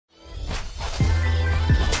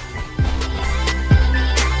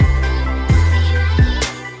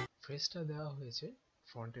সাইজটা দেওয়া হয়েছে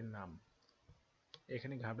ফন্টের নাম,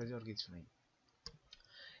 এখানে ঘাবড়ে যাওয়ার কিছু নাই।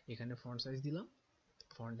 এখানে ফন্ট সাইজ দিলাম,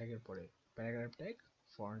 ফন্ট ট্যাগের পরে paragraph tag,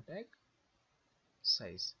 font tag,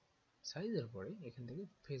 size, সাইজের পরে এখান থেকে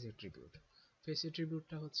ফেস অ্যাট্রিবিউট। ফেস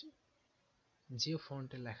অ্যাট্রিবিউটটা হচ্ছে যে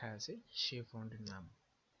ফন্টে লেখা আছে সে ফন্টের নাম।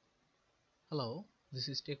 Hello, this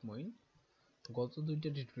is টেকমোইন। গত দুইটা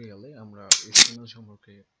টিউটোরিয়ালে আমরা HTML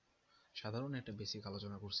সম্পর্কে সাধারণ একটা বেসিক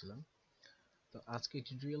আলোচনা করছিলাম। তো আজকে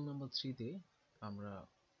টিউটোরিয়াল নাম্বার 3 তে আমরা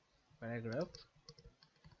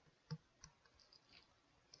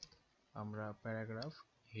প্যারাগ্রাফ,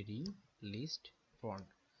 হেডিং, লিস্ট, ফন্ট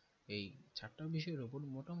এই 4টা বিষয়ের উপর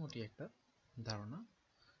মোটামুটি একটা ধারণা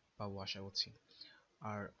পাবো আশা করছি।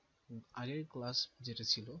 আর আগের ক্লাস যেটা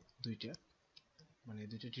ছিল দুইটা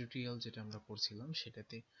টিউটোরিয়াল যেটা আমরা করছিলাম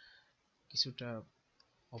সেটাতে কিছুটা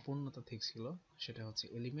অপূর্ণতা থেকেছিল, সেটা হচ্ছে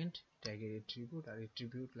এলিমেন্ট ট্যাগের অ্যাট্রিবিউট আর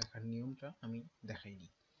অ্যাট্রিবিউট লেখার নিয়মটা আমি দেখাইনি।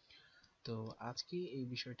 তো আজকে এই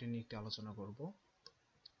বিষয়টা নিয়ে একটু আলোচনা করব।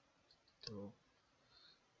 তো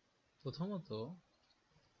প্রথমত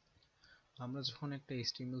আমরা যখন একটা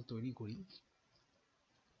HTML তৈরি করি,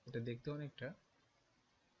 এটা দেখতে অনেকটা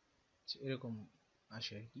এরকম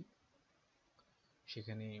আসে আর কি।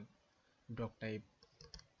 সেখানে ডক টাইপ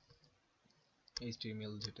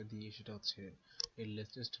HTML যেটা দিয়ে সেটা হচ্ছে এর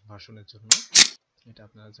লেটেস্ট ভার্সনের জন্য, এটা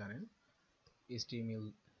আপনারা জানেন। HTML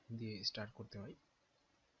দিয়ে স্টার্ট করতে হয়,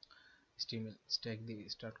 HTML স্ট্যাগ দিয়ে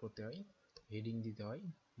স্টার্ট করতে হয়, হেডিং দিতে হয়,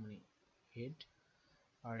 মানে হেড,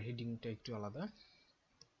 আর হেডিংটা একটু আলাদা।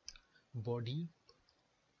 বডি,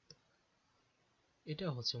 এটা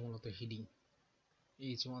হচ্ছে মূলত হেডিং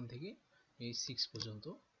H1 থেকে H6 পর্যন্ত,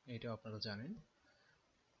 এটা আপনারা জানেন।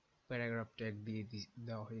 প্যারাগ্রাফ ট্যাগ দিয়ে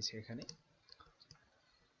দেওয়া হয়েছে এখানে।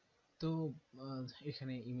 তো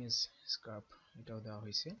এখানে ইমেজ স্ক্রাপ এটাও দেওয়া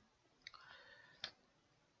হয়েছে।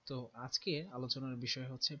 তো আজকে আলোচনার বিষয়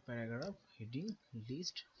হচ্ছে প্যারাগ্রাফ, হেডিং,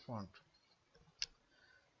 লিস্ট, ফন্ট।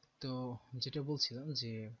 তো যেটা বলছিলাম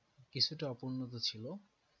যে কিছুটা অপূর্ণতা ছিল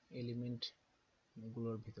এলিমেন্ট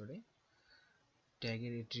গুলোর ভিতরে,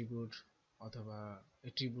 ট্যাগের অ্যাট্রিবিউট অথবা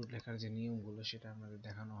অ্যাট্রিবিউট লেখার যে নিয়মগুলো সেটা আমাদের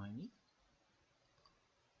দেখানো হয়নি।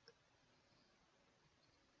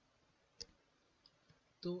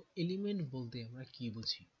 তো এলিমেন্ট বলতে আমরা কি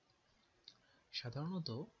বুঝি? সাধারণত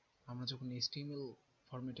আমরা যখন HTML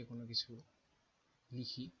ফরম্যাটে কোনো কিছু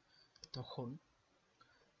লিখি তখন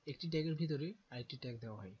একটি ট্যাগের ভিতরে আরেকটি ট্যাগ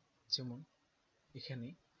দেওয়া হয়। যেমন এখানে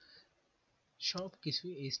সব কিছু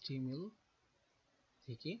HTML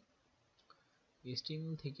থেকে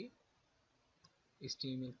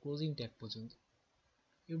HTML ক্লোজিং ট্যাগ পর্যন্ত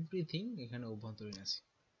এভরিথিং এখানে অভ্যন্তরীণ আছে।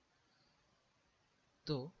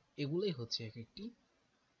 তো এগুলোই হচ্ছে এক একটি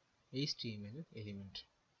HTML এর এলিমেন্ট।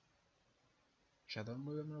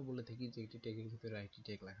 সাধারণভাবে আমরা বলে থাকি যে একটি ট্যাগের ভিতরে আরেকটি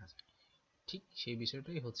ট্যাগ লেখা যায়, ঠিক সেই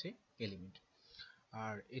বিষয়টাই হচ্ছে এলিমেন্ট।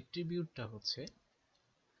 আর অ্যাট্রিবিউটটা হচ্ছে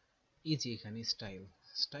এই যে এখানে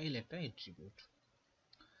স্টাইল একটা অ্যাট্রিবিউট,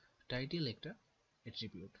 টাইটেল একটা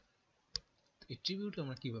অ্যাট্রিবিউট। অ্যাট্রিবিউট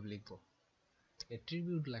আমরা কিভাবে লিখব?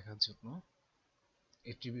 অ্যাট্রিবিউট লেখার জন্য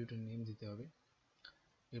অ্যাট্রিবিউটের নেম দিতে হবে,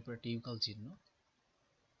 এরপর একটা ইকুয়াল চিহ্ন,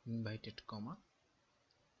 ইনভাইটেড কমা,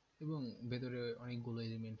 এবং ভেতরে অনেকগুলো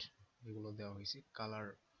এলিমেন্ট যেগুলো দেওয়া হয়েছে কালার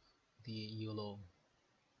দিয়ে, ইয়েলো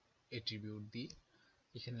অ্যাট্রিবিউট দিয়ে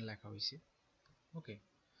এখানে লেখা হয়েছে। ওকে,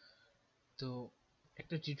 তো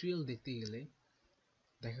একটা টিউটোরিয়াল দেখতে গেলে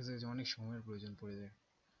দেখা যায় যে অনেক সময়ের প্রয়োজন পড়ে যায়।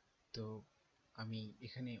 তো আমি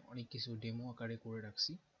এখানে অনেক কিছু ডেমো আকারে করে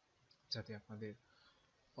রাখছি যাতে আপনাদের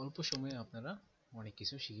অল্প সময়ে আপনারা অনেক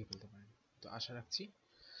কিছু শিখে ফেলতে পারেন। তো আশা রাখছি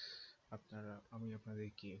আমি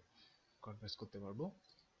আপনাদেরকে কনভার্স করতে পারবো।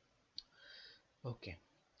 ওকে,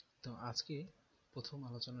 তো আজকে প্রথম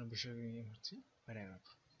আলোচনার বিষয় নিয়ে হচ্ছে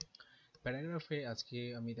প্যারাগ্রাফে আজকে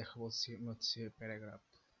আমি দেখাবো হচ্ছে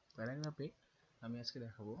প্যারাগ্রাফে আমি আজকে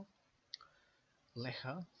দেখাবো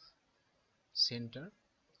লেখা সেন্টার,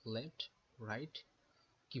 লেফট, রাইট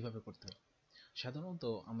কিভাবে করতে হয়। সাধারণত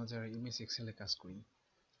আমরা যারা ইমেজ এক্সেলে কাজ করি,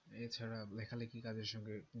 এছাড়া লেখালেখি কাজের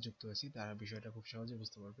সঙ্গে যুক্ত আছি, তারা বিষয়টা খুব সহজে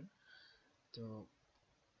বুঝতে পারবেন। তো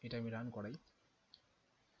এটা আমি রান করাই।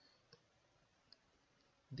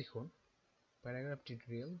 দেখুন, প্যারাগ্রাফ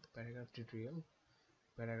টিউটোরিয়াল।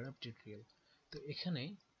 তো এখানে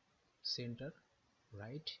সেন্টার,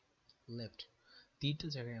 রাইট, লেফট তিনটা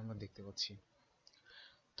জায়গায় আমরা দেখতে পাচ্ছি।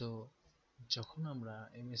 তো যখন আমরা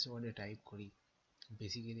এমএস ওয়ার্ডে টাইপ করি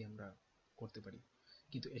বেসিক্যালি আমরা করতে পারি,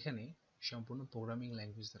 কিন্তু এখানে সম্পূর্ণ প্রোগ্রামিং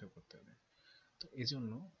ল্যাঙ্গুয়েজ দ্বারা করতে হবে। তো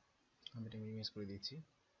এজন্য আমি এটা মিনিমাইজ করে দিচ্ছি।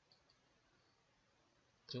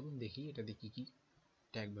 চলুন দেখি এটা দিয়ে কি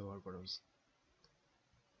ট্যাগ ব্যবহার করা হয়েছে।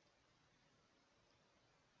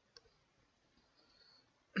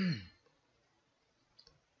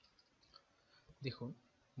 দেখুন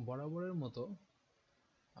বরাবরের মতো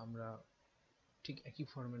আমরা ঠিক একই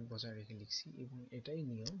ফরম্যাট বজায় রেখে লিখছি এবং এটাই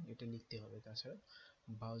নিয়ম, এটা লিখতে হবে, তাছাড়া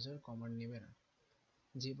ব্রাউজার কমান্ড নেবে না,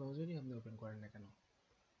 যে ব্রাউজারই আপনি ওপেন করেন না কেন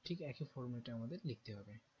ঠিক একই ফরম্যাটে আমাদের লিখতে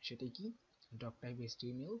হবে। সেটাই কি, ডক টাইপ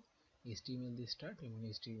এইচটিএমএল, এইচটিএমএল দিয়ে স্টার্ট এবং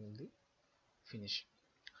এইচটিএমএল দিয়ে ফিনিশ।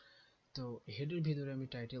 তো হেডের ভিতরে আমি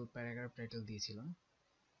টাইটেল, প্যারাগ্রাফ টাইটেল দিয়েছিলাম,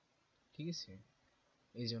 ঠিক আছে,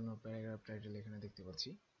 এই জন্য প্যারাগ্রাফ টাইটেল এখানে দেখতে পাচ্ছি।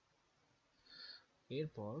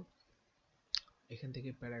 এরপর এখান থেকে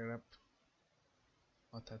প্যারাগ্রাফ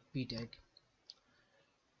অর্থাৎ পি ট্যাগ,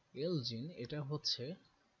 এলজিন এটা হচ্ছে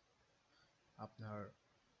আপনার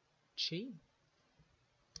সেই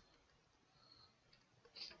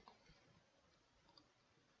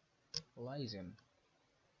লাইজেন,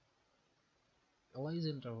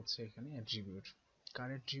 লাইজেনটা হচ্ছে এখানে অ্যাট্রিবিউট। কার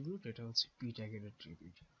অ্যাট্রিবিউট? এটা হচ্ছে পি ট্যাগের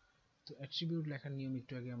অ্যাট্রিবিউট। তো অ্যাট্রিবিউট লেখার নিয়ম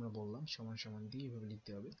একটু আগে আমরা বললাম, সমান সমান দিয়ে এভাবে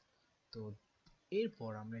লিখতে হবে। তো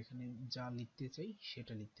এরপর আমরা এখানে যা লিখতে চাই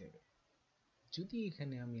সেটা লিখতে হবে। যদি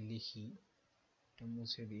এখানে আমি লিখি, এটা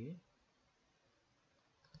মুছে দিয়ে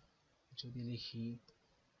যদি লিখি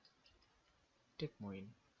টেকমোইন,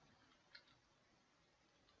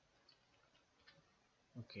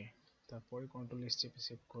 ওকে, তারপরে কন্ট্রোল এস চেপে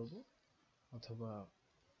সেভ করব, অথবা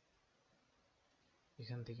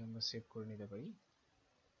এখান থেকে আমরা সেভ করে নিতে পারি।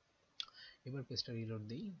 এবার পেজটা রিলোড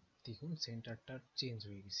দিই, দেখুন সেন্টারটা চেঞ্জ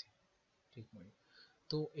হয়ে গেছে টেকমোইন।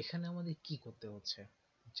 তো এখানে আমাদের কি করতে হচ্ছে,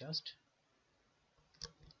 জাস্ট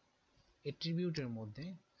অ্যাট্রিবিউটের মধ্যে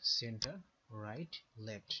সেন্টার, রাইট,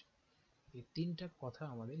 লেফট এই তিনটা কথা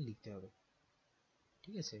আমাদের লিখতে হবে,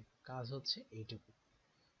 ঠিক আছে, কাজ হচ্ছে এইটুকু।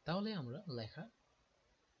 তাহলে আমরা লেখা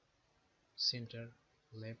সেন্টার,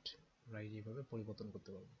 লেফট, রাইট এইভাবে পরিবর্তন করতে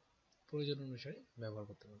পারবো, প্রয়োজন অনুসারে ব্যবহার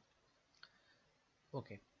করতে পারবো।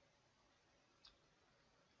 ওকে,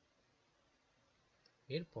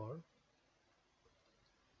 এরপর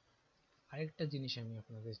আরেকটা জিনিস আমি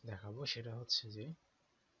আপনাদের দেখাবো, সেটা হচ্ছে যে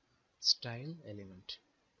স্টাইল এলিমেন্ট,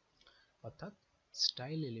 অর্থাৎ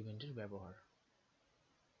স্টাইল এলিমেন্টের ব্যবহার।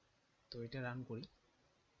 তো এটা রান করি।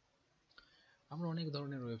 আমরা অনেক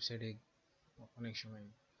ধরনের ওয়েবসাইটে অনেক সময়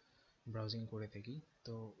ব্রাউজিং করে থাকি,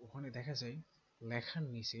 তো ওখানে দেখা যায় লেখার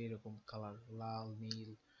নিচে এরকম কালার, লাল,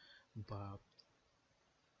 নীল বা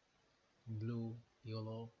ব্লু,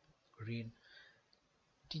 ইয়েলো, গ্রিন,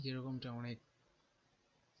 ঠিক এরকমটা অনেক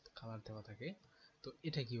কালার দেওয়া থাকে। তো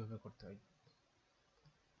এটা কিভাবে করতে হয়,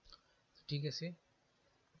 ঠিক আছে,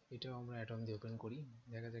 এটাও আমরা অ্যাটম দিয়ে ওপেন করি,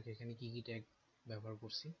 দেখা যাক এখানে কি কি ট্যাগ ব্যবহার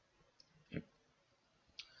করছি।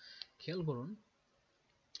 খেয়াল করুন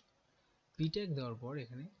পি ট্যাগ দেওয়ার পর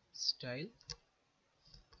এখানে স্টাইল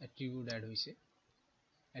অ্যাট্রিবিউট অ্যাড হয়েছে।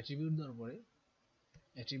 অ্যাট্রিবিউট দেওয়ার পরে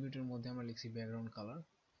অ্যাট্রিবিউটের মধ্যে আমরা লিখছি ব্যাকগ্রাউন্ড কালার,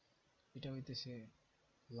 এটা হইতেছে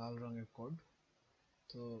লাল রঙের কোড।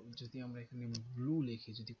 তো যদি আমরা এখানে ব্লু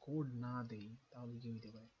লিখি, যদি কোড না দেই তাহলে কি হইতে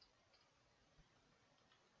পারে,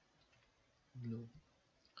 ব্লু,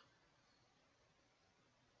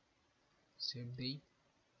 সেভ দেই,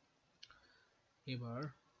 এবার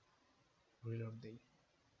রিলোড দেই।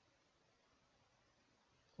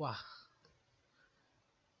 বাহ,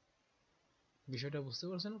 বিষয়টা বুঝতে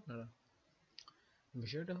পারছেন আপনারা?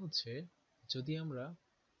 বিষয়টা হচ্ছে যদি আমরা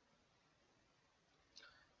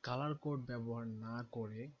কালার কোড ব্যবহার না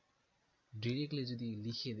করে ডিরেক্টলি যদি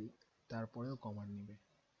লিখে দিই তারপরেও কমান্ড নেবে,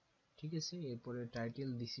 ঠিক আছে। এরপরে টাইটেল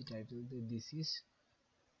দিছি, টাইটেল দিয়ে দিস ইজ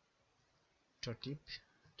টটিপ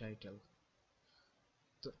টাইটেল।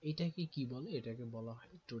 তো এটাকে কি বলে, এটাকে বলা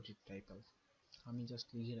হয় টটিপ টাইটেল। আমি জাস্ট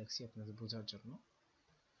লিখে রাখছি আপনাদের বোঝার জন্য।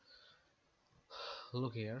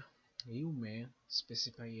 Look here, you may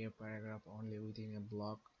specify a paragraph only within a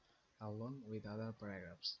block along with other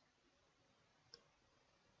paragraphs.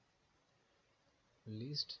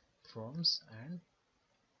 List, forms and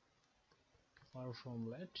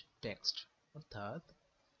performlet text, অর্থাৎ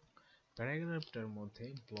প্যারাগ্রাফটার মধ্যে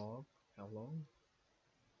ব্লক এবং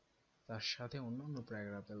তার সাথে অন্যান্য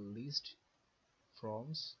প্যারাগ্রাফের লিস্ট,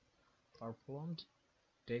 ফর্মস, পারফর্মড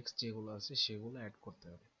টেক্সট যেগুলো আছে সেগুলো অ্যাড করতে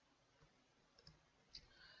হবে।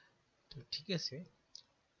 তো ঠিক আছে,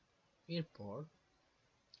 এরপর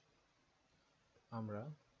আমরা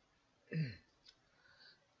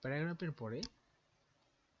প্যারাগ্রাফের পরে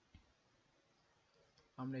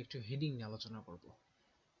আমরা একটু হেডিং নিয়ে আলোচনা করব।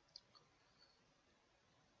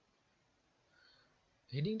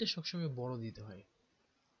 হেডিংটা সবসময় বড় দিতে হয়,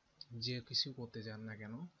 যে কিছু করতে যান না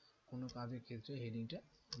কেন, কোনো কাজের ক্ষেত্রে হেডিংটা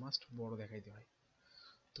মাস্ট বড় দেখাইতে হয়।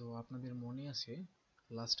 তো আপনাদের মনে আছে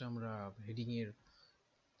লাস্ট আমরা হেডিং এর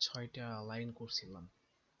 6টা লাইন করছিলাম,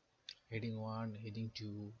 heading 1, heading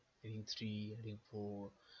 2, heading 3, heading 4,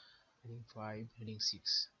 heading 5, heading 6।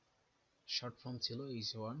 Short form ছিল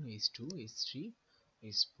H1, H2, H3,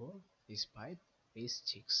 H4, H5,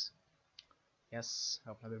 H6। ইয়াস,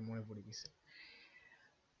 আপনাদের মনে পড়ে গেছে।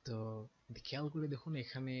 তো খেয়াল করে দেখুন,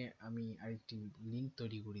 এখানে আমি আরেকটি লিঙ্ক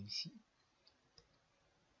তৈরি করে দিছি।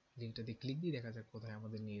 লিঙ্কটাতে ক্লিক দিয়ে দেখা যাক কোথায়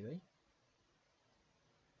আমাদের নিয়ে যায়।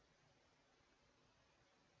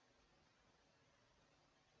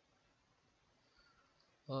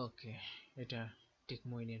 ওকে, এটা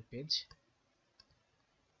টেকমোইনের পেজ।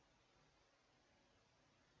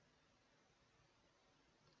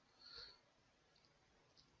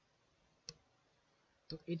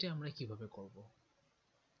 তো এটা আমরা কিভাবে করব,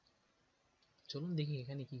 চলুন দেখি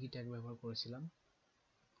এখানে কি কি ট্যাগ ব্যবহার করেছিলাম।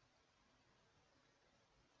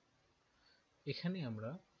 এখানে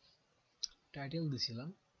আমরা টাইটেল দিছিলাম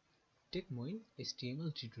টেকমোইন HTML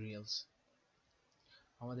টিউটোরিয়ালস।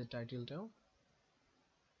 আমাদের টাইটেলটাও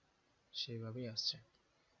সেইভাবেই আসছে।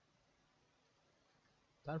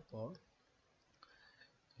 তারপর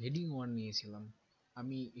হেডিং 1 নিয়েছিলাম।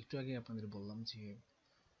 আমি একটু আগে আপনাদের বললাম যে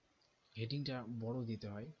হেডিংটা বড় দিতে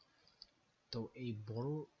হয়। তো এই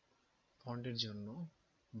বড় ফন্টের জন্য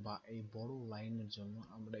বা এই বড় লাইনের জন্য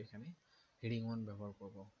আমরা এখানে হেডিং 1 ব্যবহার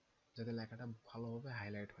করব, যাতে লেখাটা ভালোভাবে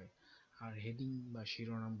হাইলাইট হয়। আর হেডিং বা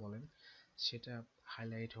শিরোনাম বলেন, সেটা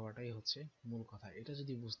হাইলাইট হওয়াটাই হচ্ছে মূল কথা। এটা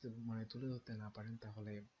যদি বুঝতে তুলে ধরতে না পারেন,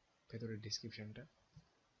 তাহলে ভেতরের ডেসক্রিপশনটা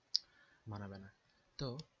মানাবে না। তো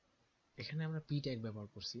এখানে আমরা পি ট্যাগ ব্যবহার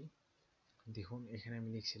করছি। দেখুন এখানে আমি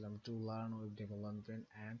লিখছিলাম to learn web development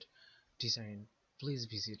and design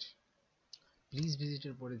please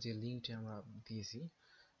ভিজিটের পরে যে লিঙ্কটা আমরা দিয়েছি,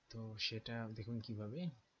 তো সেটা দেখুন কিভাবে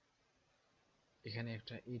এখানে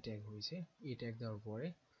একটা এ ট্যাগ হয়েছে। এ ট্যাগ দেওয়ার পরে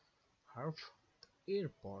হার্ফ এর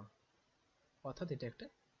পর, অর্থাৎ এটা একটা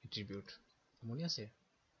অ্যাট্রিবিউট। মনে আছে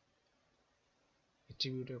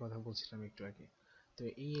অ্যাট্রিবিউটের কথা বলছিলাম একটু আগে। তো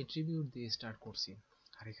এই অ্যাট্রিবিউট দিয়ে স্টার্ট করছি,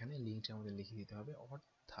 আর এখানে লিঙ্কটা আমাদের লিখে দিতে হবে।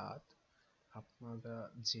 অর্থাৎ আপনারা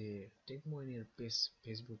যে টেকমোইনের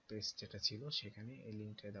ফেসবুক পেজ যেটা ছিল, সেখানে এই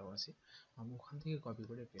লিঙ্কটা দেওয়া আছে, আমি ওখান থেকে কপি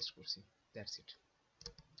করে পেস্ট করছি। That's it.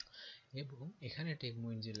 এবং এখানে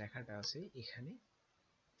টেকমোইন যে লেখাটা আছে, এখানে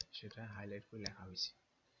সেটা হাইলাইট করে লেখা হয়েছে।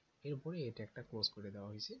 এরপরে এই ট্যাগটা ক্লোজ করে দেওয়া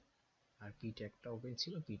হয়েছে, আর পি ট্যাগটা ওপেন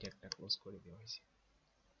ছিল, পি ট্যাগটা ক্লোজ করে দেওয়া হয়েছে।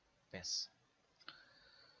 ব্যাস।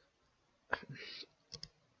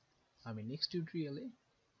 আমি নেক্সট টিউটোরিয়ালে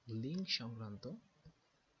লিঙ্ক সংক্রান্ত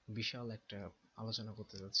বিশাল একটা আলোচনা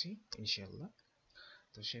করতে যাচ্ছি ইনশাআল্লাহ।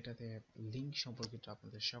 তো সেটাতে লিঙ্ক সম্পর্কিত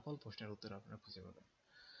আপনাদের সকল প্রশ্নের উত্তর আপনারা খুঁজে পাবেন।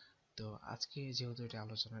 তো আজকে যেহেতু এটা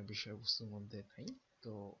আলোচনার বিষয়বস্তুর মধ্যে নাই,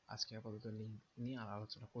 তো আজকে আপাতত লিঙ্ক নিয়ে আর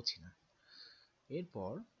আলোচনা করছি না।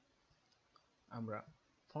 এরপর আমরা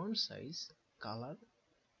font size, colour,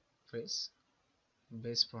 face,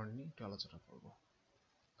 base font নিয়ে একটু আলোচনা করব।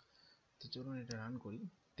 তো চলুন এটা রান করি।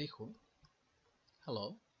 দেখুন, হ্যালো,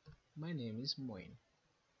 মাই নেম ইজ মোয়েন।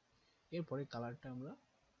 এরপরে কালারটা আমরা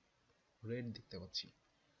রেড দেখতে পাচ্ছি,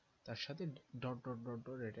 তার সাথে ডট ডট ডট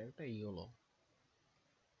ডট এটা একটা ইয়েলো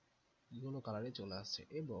কালারে চলে আসছে।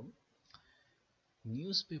 এবং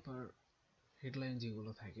নিউজ পেপার হেডলাইন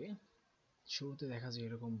যেগুলো থাকে, শুরুতে দেখা যায়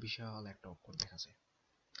এরকম বিশাল একটা অক্ষর দেখা যায়,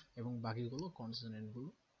 এবং বাকিগুলো কনসোনেন্টগুলো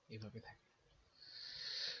এভাবে থাকে।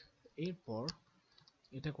 এরপর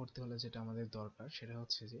এটা করতে হলে যেটা আমাদের দরকার, সেটা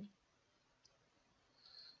হচ্ছে যে,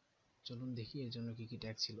 চলুন দেখি এর জন্য কি কি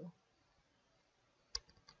ট্যাগ ছিল।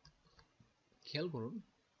 খেয়াল করুন,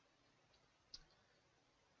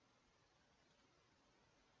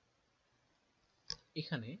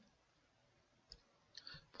 এখানে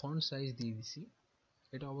ফন্ট সাইজ দিয়ে দিছি।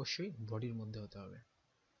 এটা অবশ্যই বডির মধ্যে হতে হবে।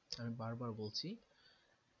 আমি বারবার বলছি,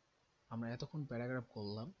 আমরা এতক্ষণ প্যারাগ্রাফ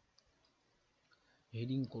করলাম,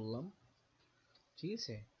 হেডিং করলাম, ঠিক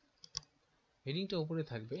আছে, হেডিংটা উপরে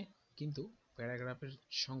থাকবে, কিন্তু প্যারাগ্রাফের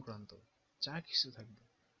সংক্রান্ত যা কিছু থাকবে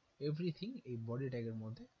এভরিথিং এই বডি ট্যাগের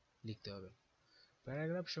মধ্যে লিখতে হবে।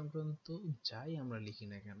 প্যারাগ্রাফ সংক্রান্ত যাই আমরা লিখি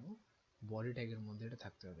না কেন, বডি ট্যাগের মধ্যে এটা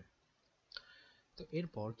থাকতে হবে। তো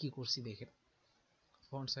এরপর কি করছি দেখেন,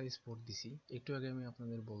 ফন্ট সাইজ 4 দিছি। একটু আগে আমি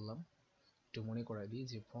আপনাদের বললাম, একটু মনে করাই দিই,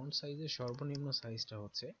 যে ফন্ট সাইজের সর্বনিম্ন সাইজটা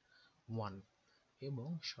হচ্ছে 1 এবং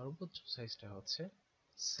সর্বোচ্চ সাইজটা হচ্ছে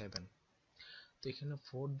 7। তো এখানে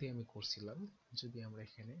 4 দিয়ে আমি করছিলাম, যদি আমরা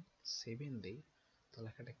এখানে 7 দেই, তো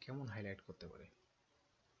লেখাটা কেমন হাইলাইট করতে পারে।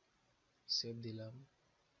 সেভ দিলাম,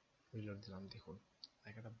 রিলোড দিলাম, দেখুন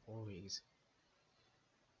লেখাটা বড় হয়ে গেছে।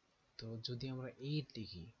 তো যদি আমরা 8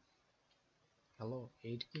 লিখি, হ্যালো,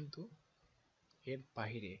 8 কিন্তু এর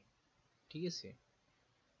বাহিরে, ঠিক আছে,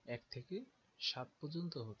 1 থেকে 7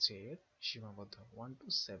 পর্যন্ত হচ্ছে এর সীমাবদ্ধ, 1 to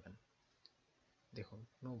 7, দেখুন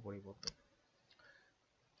নো পরিবর্তন।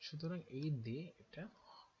 সুতরাং 8 দিয়ে এটা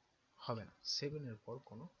হবে না, 7 এর পর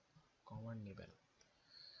কোনো কমান্ড নেবে না।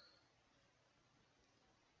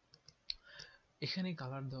 এখানে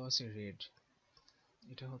কালার দেওয়া আছে রেড,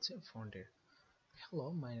 এটা হচ্ছে ফন্টের। হ্যালো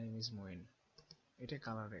মাই নেম ইজ মোয়েন, এটা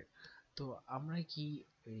কালার রেড। তো আমরা কি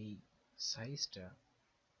এই সাইজটা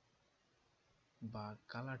বা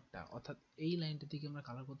কালারটা, অর্থাৎ এই লাইনটা থেকে আমরা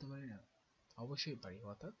কালার করতে পারি না? অবশ্যই পারি,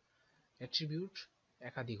 অর্থাৎ অ্যাট্রিবিউট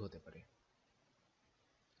একাধিক হতে পারে।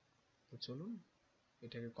 তো চলুন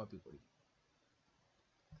এটাকে কপি করি,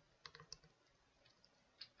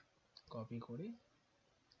 কপি করে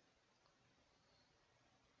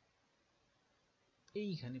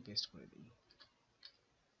এইখানে পেস্ট করে দিই।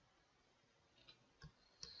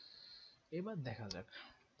 এবার দেখা যাক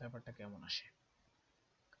ব্যাপারটা কেমন আসে।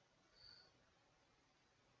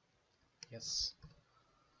 ইয়েস,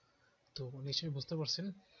 তো নিশ্চয়ই বুঝতে পারছেন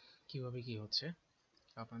কিভাবে কি হচ্ছে।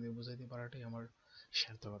 আপনাদের বোঝাতে পারাটাই আমার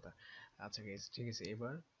সার্থকতা। আচ্ছা গাইস, ঠিক আছে,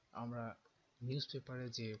 এবার আমরা নিউজ পেপারে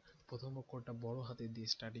যে প্রথম অক্ষরটা বড় হাতে দিয়ে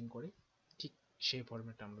স্টার্টিং করে ঠিক সেই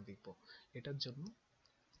ফরম্যাটটা আমরা দেখব। এটার জন্য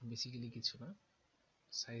বেসিক্যালি কিছু না,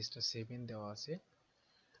 সাইজটা 7 দেওয়া আছে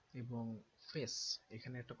এবং ফেস,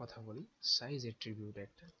 এখানে একটা কথা বলি, সাইজ অ্যাট্রিবিউট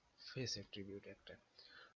একটা, ফেস অ্যাট্রিবিউট একটা।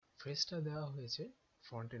 ফেসটা দেওয়া হয়েছে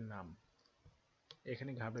ফন্টের নাম,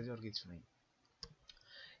 এখানে ঘাবড়ে যাওয়ার কিছু নেই।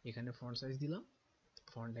 এখানে ফন্ট সাইজ দিলাম,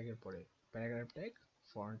 ফন্ট ট্যাগের পরে paragraph tag,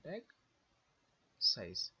 font tag,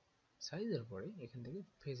 size, সাইজের পরে এখান থেকে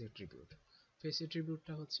ফেস অ্যাট্রিবিউট। ফেস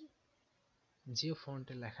অ্যাট্রিবিউটটা হচ্ছে যে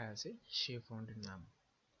ফন্টে লেখা আছে সে ফন্টের নাম,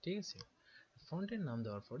 ঠিক আছে। ফন্টের নাম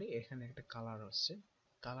দেওয়ার পরে এখানে একটা কালার আসছে,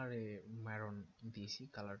 কালারে ম্যারন দিয়েছি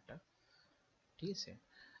কালারটা, ঠিক আছে।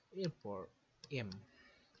 এরপর এম,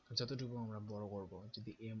 যতটুকু আমরা বড় করব,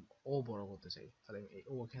 যদি এম ও বড় করতে চাই তাহলে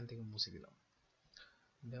ও এখান থেকে মুছে দিলাম,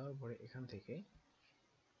 দেওয়ার পরে এখান থেকে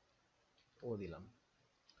ও দিলাম।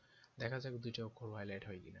 দেখা যাক দুইটা অক্ষর হাইলাইট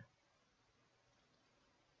হয় কিনা।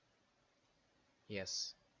 ইয়েস,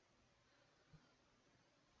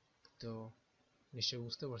 তো নিশ্চয়ই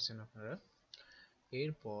বুঝতে পারছেন আপনারা।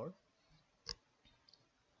 এরপর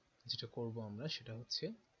যেটা করব আমরা সেটা হচ্ছে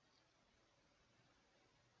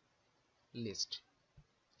লিস্ট।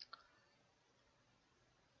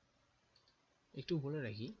 একটু বলে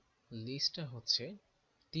রাখি, লিস্টটা হচ্ছে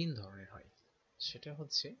 3 ধরনের হয়। সেটা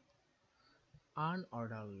হচ্ছে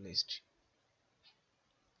আনঅর্ডার লিস্ট,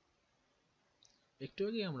 একটু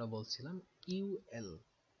আগে আমরা বলছিলাম ইউএল,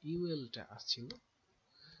 ইউএলটা আসছিল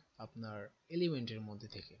আপনার এলিমেন্টের মধ্যে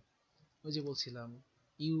থেকে, ওই যে বলছিলাম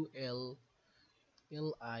ইউএল,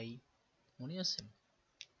 এলআই, মনে আছে?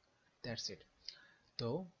 That's it. তো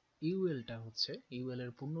ইউএলটা হচ্ছে, ইউএল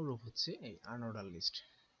এর পূর্ণরূপ হচ্ছে এই আনঅর্ডার লিস্ট।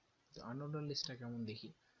 তো আনঅর্ডার লিস্টটা কেমন দেখি,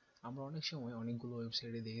 আমরা অনেক সময় অনেকগুলো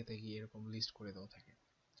ওয়েবসাইটে দেখে থাকি এরকম লিস্ট করে দেওয়া থাকে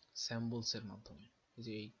স্যাম্বলস এর মাধ্যমে,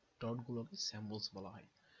 যে এই ডটগুলোকে স্যাম্বলস বলা হয়।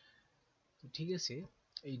 তো ঠিক আছে,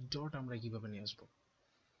 এই ডট আমরা কিভাবে নিয়ে আসবো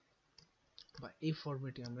বা এই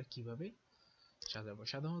ফরম্যাটে আমরা কিভাবে সাজাবো?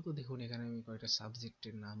 সাধারণত দেখুন এখানে আমি কয়েকটা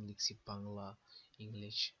সাবজেক্টের নাম লিখছি, Bangla,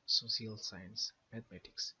 English, social science,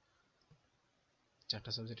 mathematics,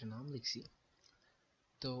 4টা সাবজেক্টের নাম লিখছি।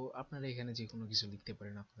 তো আপনারা এখানে যে কোনো কিছু লিখতে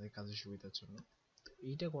পারেন আপনাদের কাজের সুবিধার জন্য। তো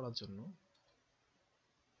এইটা করার জন্য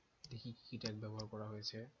দেখি কি ট্যাগ ব্যবহার করা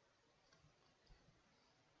হয়েছে।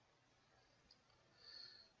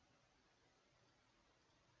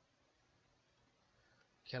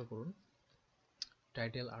 খেয়াল করুন,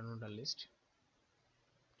 টাইটেল আনঅর্ডার লিস্ট,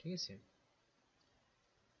 ঠিক আছে।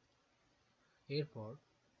 এরপর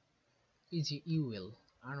এই যে ইউএল,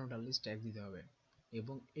 আনঅর্ডার লিস্ট ট্যাগ দিতে হবে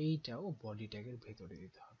এবং এইটাও বডি ট্যাগের ভেতরে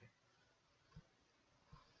দিতে হবে।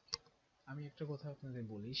 আমি একটা কথা আপনাদের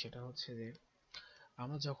বলি, সেটা হচ্ছে যে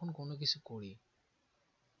আমরা যখন কোনো কিছু করি,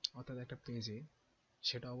 অর্থাৎ একটা পেজে,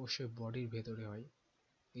 সেটা অবশ্যই বডির ভেতরে হয়।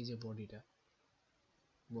 এই যে বডিটা,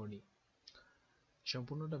 বডি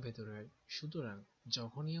সম্পূর্ণটা ভেতরে হয়। সুতরাং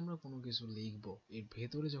যখনই আমরা কোনো কিছু লিখবো, এর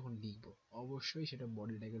ভেতরে যখন লিখবো অবশ্যই সেটা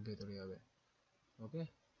বডি ট্যাগের ভেতরে হবে। ওকে,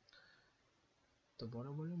 তো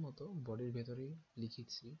বরাবরের মতো বডির ভেতরে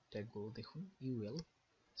লিখেছি ট্যাগগুলো, দেখুন ইউএল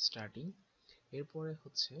স্টার্টিং, এরপরে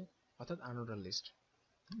হচ্ছে অর্থাৎ আনঅর্ডার লিস্ট।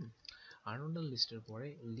 আনঅর্ডার লিস্টের পরে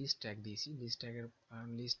লিস্ট ট্যাগ দিয়েছি, লিস্ট ট্যাগের,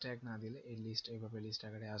 লিস্ট ট্যাগ না দিলে এই লিস্ট এইভাবে লিস্ট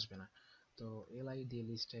আকারে আসবে না। তো এলআই দিয়ে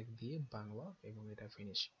লিস্ট ট্যাগ দিয়ে বাংলা এবং এটা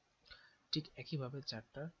ফিনিশ। ঠিক একইভাবে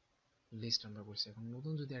 4টা লিস্ট আমরা করছি। এখন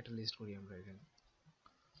নতুন যদি একটা লিস্ট করি আমরা, এখানে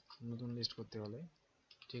নতুন লিস্ট করতে হলে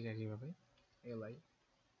ঠিক একইভাবে এলআই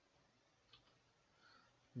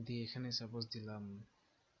দিয়ে এখানে সাপোজ দিলাম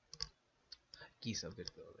কি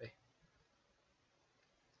সাবজেক্ট হবে,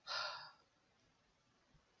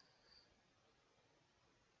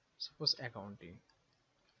 সাপোজ অ্যাকাউন্টিং,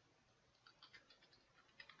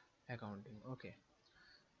 অ্যাকাউন্টিং, ওকে।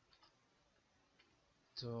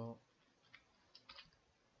 তো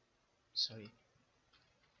সরি,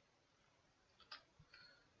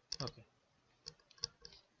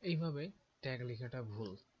 এইভাবে ট্যাগ লেখাটা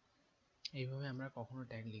ভুল, এইভাবে আমরা কখনো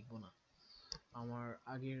ট্যাগ লিখবো না। আমার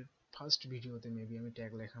আগের ফার্স্ট ভিডিওতে মেবি আমি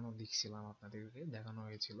ট্যাগ লেখানো দেখছিলাম, আপনাদেরকে দেখানো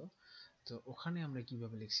হয়েছিল। তো ওখানে আমরা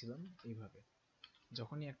কিভাবে লিখছিলাম, এইভাবে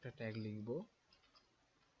যখনই একটা ট্যাগ লিখবো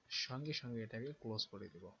সঙ্গে সঙ্গে এটাকে ক্লোজ করে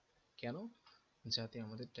দেব। কেন? যাতে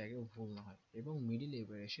আমাদের ট্যাগে ভুল না হয়, এবং মিডিল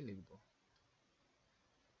এবার এসে লিখবো।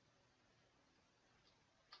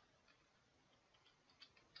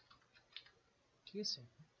 ঠিক আছে,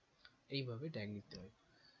 এইভাবে ট্যাগ লিখতে হয়।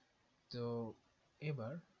 তো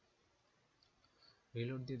এবার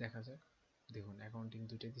রিলোড দিয়ে দেখা যাক। দেখুন অ্যাকাউন্টিং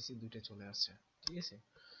দুইটা দিছি, দুইটা চলে আসছে। ঠিক আছে,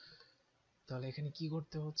 তাহলে এখানে কি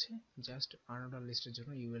করতে হচ্ছে, জাস্ট আনঅর্ডার লিস্টের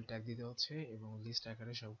জন্য ইউএল ট্যাগ দিতে হচ্ছে এবং লিস্ট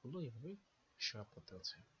আকারে সবগুলো এইভাবে শো আপ করতে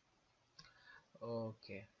হচ্ছে।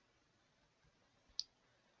 ওকে,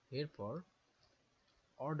 এরপর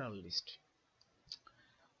অর্ডার লিস্ট।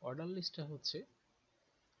 অর্ডার লিস্টটা হচ্ছে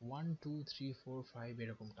 1 2 3 4 5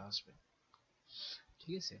 এরকমটা আসবে।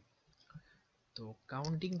 ঠিক আছে, তো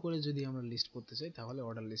কাউন্টিং করে যদি আমরা লিস্ট করতে চাই তাহলে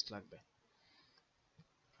অর্ডার লিস্ট লাগবে।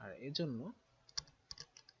 আর এর জন্য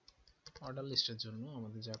অর্ডার লিস্টের জন্য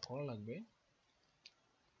আমাদের যা করা লাগবে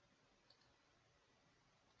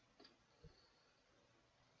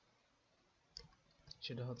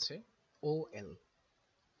সেটা হচ্ছে OL,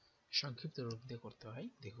 সংক্ষিপ্ত রূপ দিয়ে করতে হয়।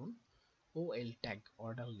 দেখুন OL ট্যাগ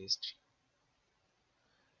অর্ডার লিস্ট,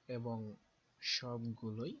 এবং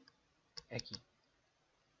সবগুলোই একই।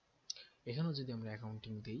 এখানেও যদি আমরা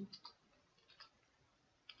অ্যাকাউন্টিং দিই,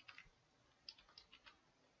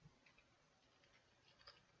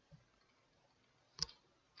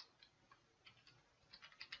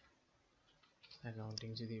 অ্যাকাউন্টিং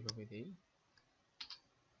যদি এভাবে দিই,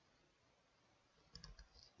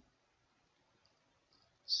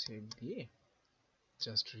 সেভ দিয়ে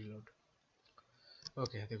জাস্ট রিলোড।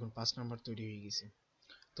 ওকে, দেখুন 5 নাম্বার তৈরি হয়ে গেছে।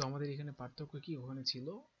 তো আমাদের এখানে পার্থক্য কি, ওখানে ছিল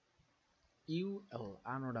ইউএল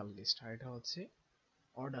আনঅর্ডার লিস্ট, আর এটা হচ্ছে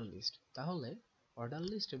অর্ডার লিস্ট। তাহলে অর্ডার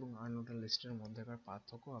লিস্ট এবং আনঅর্ডার লিস্টের মধ্যেকার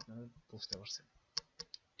পার্থক্য আপনারা বুঝতে পারছেন।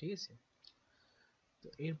 ঠিক আছে, তো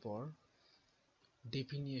এরপর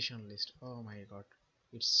definition list. O my god,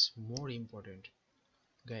 it's more important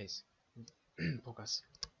guys, focus.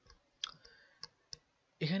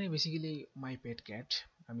 এখানে বেসিক্যালি মাই পেট ক্যাট,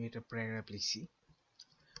 আমি এটা প্যারাগ্রাফ লিখছি।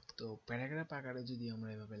 তো প্যারাগ্রাফ আকারে যদি আমরা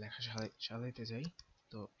এভাবে লেখা সাজাইতে যাই,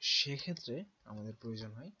 তো সেক্ষেত্রে আমাদের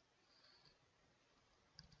প্রয়োজন হয়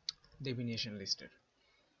ডেফিনিশন লিস্টের।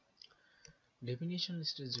 ডেফিনিশন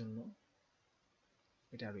লিস্টের জন্য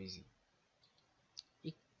এটা আরো ইজি,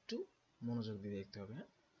 একটু মনোযোগ দিয়ে দেখতে হবে। হ্যাঁ,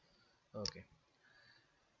 ওকে,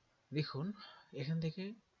 দেখুন এখান থেকে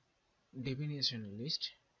ডেফিনিশন লিস্ট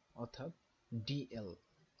অর্থাৎ ডিএল,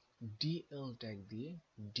 ডিএল ট্যাগ দিয়ে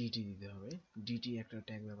ডিটি দিতে হবে। ডিটি একটা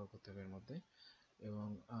ট্যাগ ব্যবহার করতে হবে এর মধ্যে, এবং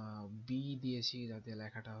বি দিয়েছি যাতে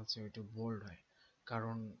লেখাটা হচ্ছে একটু বোল্ড হয়।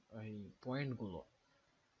 কারণ এই পয়েন্টগুলো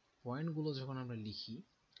যখন আমরা লিখি,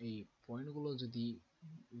 এই পয়েন্টগুলো যদি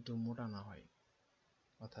একটু মোটা না হয়,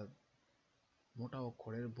 অর্থাৎ মোটা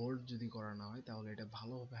অক্ষরের বোল্ড যদি করা না হয়, তাহলে এটা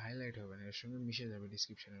ভালোভাবে হাইলাইট হবে না, এর সঙ্গে মিশে যাবে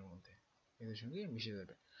ডিসক্রিপশনের মধ্যে, এদের সঙ্গে মিশে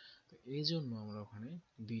যাবে। তো এই জন্য আমরা ওখানে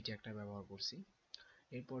বি ট্যাগটা ব্যবহার করছি।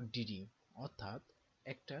 এরপর ডিডি, অর্থাৎ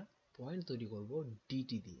একটা পয়েন্ট তৈরি করব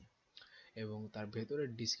ডিটি দিয়ে, এবং তার ভেতরের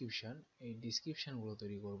ডিসক্রিপশন, এই ডিসক্রিপশনগুলো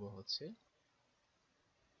তৈরি করব হচ্ছে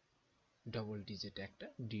ডবল ডিজিট একটা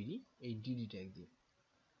ডিডি, এই ডিডি ট্যাগ দিয়ে।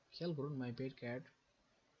 খেয়াল করুন মাই পেট cat,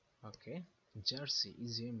 okay, jersey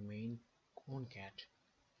is a main কোন ক্যাট।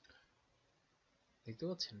 দেখতে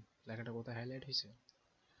পাচ্ছেন লেখাটা কোথায় হাইলাইট হয়েছে?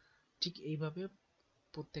 ঠিক এইভাবে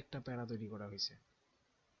প্রত্যেকটা প্যারা তৈরি করা হয়েছে,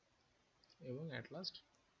 এবং at last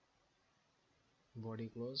body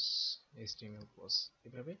close HTML close,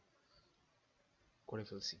 এভাবে করে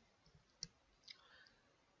ফেলছি।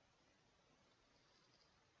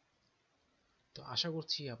 তো আশা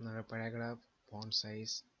করছি আপনারা paragraph, font size,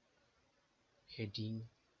 heading,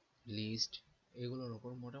 list এগুলোর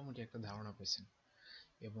উপর মোটামুটি একটা ধারণা পেয়েছেন,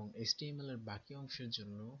 এবং HTML এর বাকি অংশের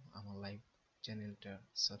জন্য আমার লাইভ চ্যানেলটা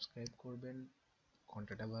সাবস্ক্রাইব করবেন,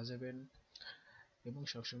 ঘন্টাটা বাজাবেন, এবং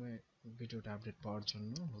সবসময় ভিডিওটা আপডেট পাওয়ার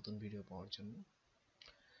জন্য, নতুন ভিডিও পাওয়ার জন্য।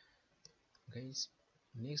 গাইস,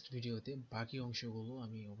 নেক্সট ভিডিওতে বাকি অংশগুলো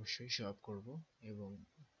আমি অবশ্যই শো আপ করব, এবং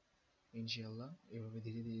ইনশাআল্লাহ এভাবে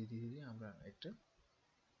ধীরে ধীরে ধীরে ধীরে আমরা একটা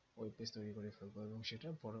ওয়েব পেজ তৈরি করে ফেলবো, এবং সেটা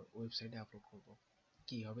বড় ওয়েবসাইটে আপলোড করব।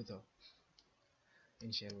 কি হবে তো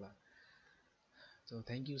ইনশাআল্লাহ। So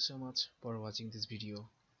thank you so much for watching this video.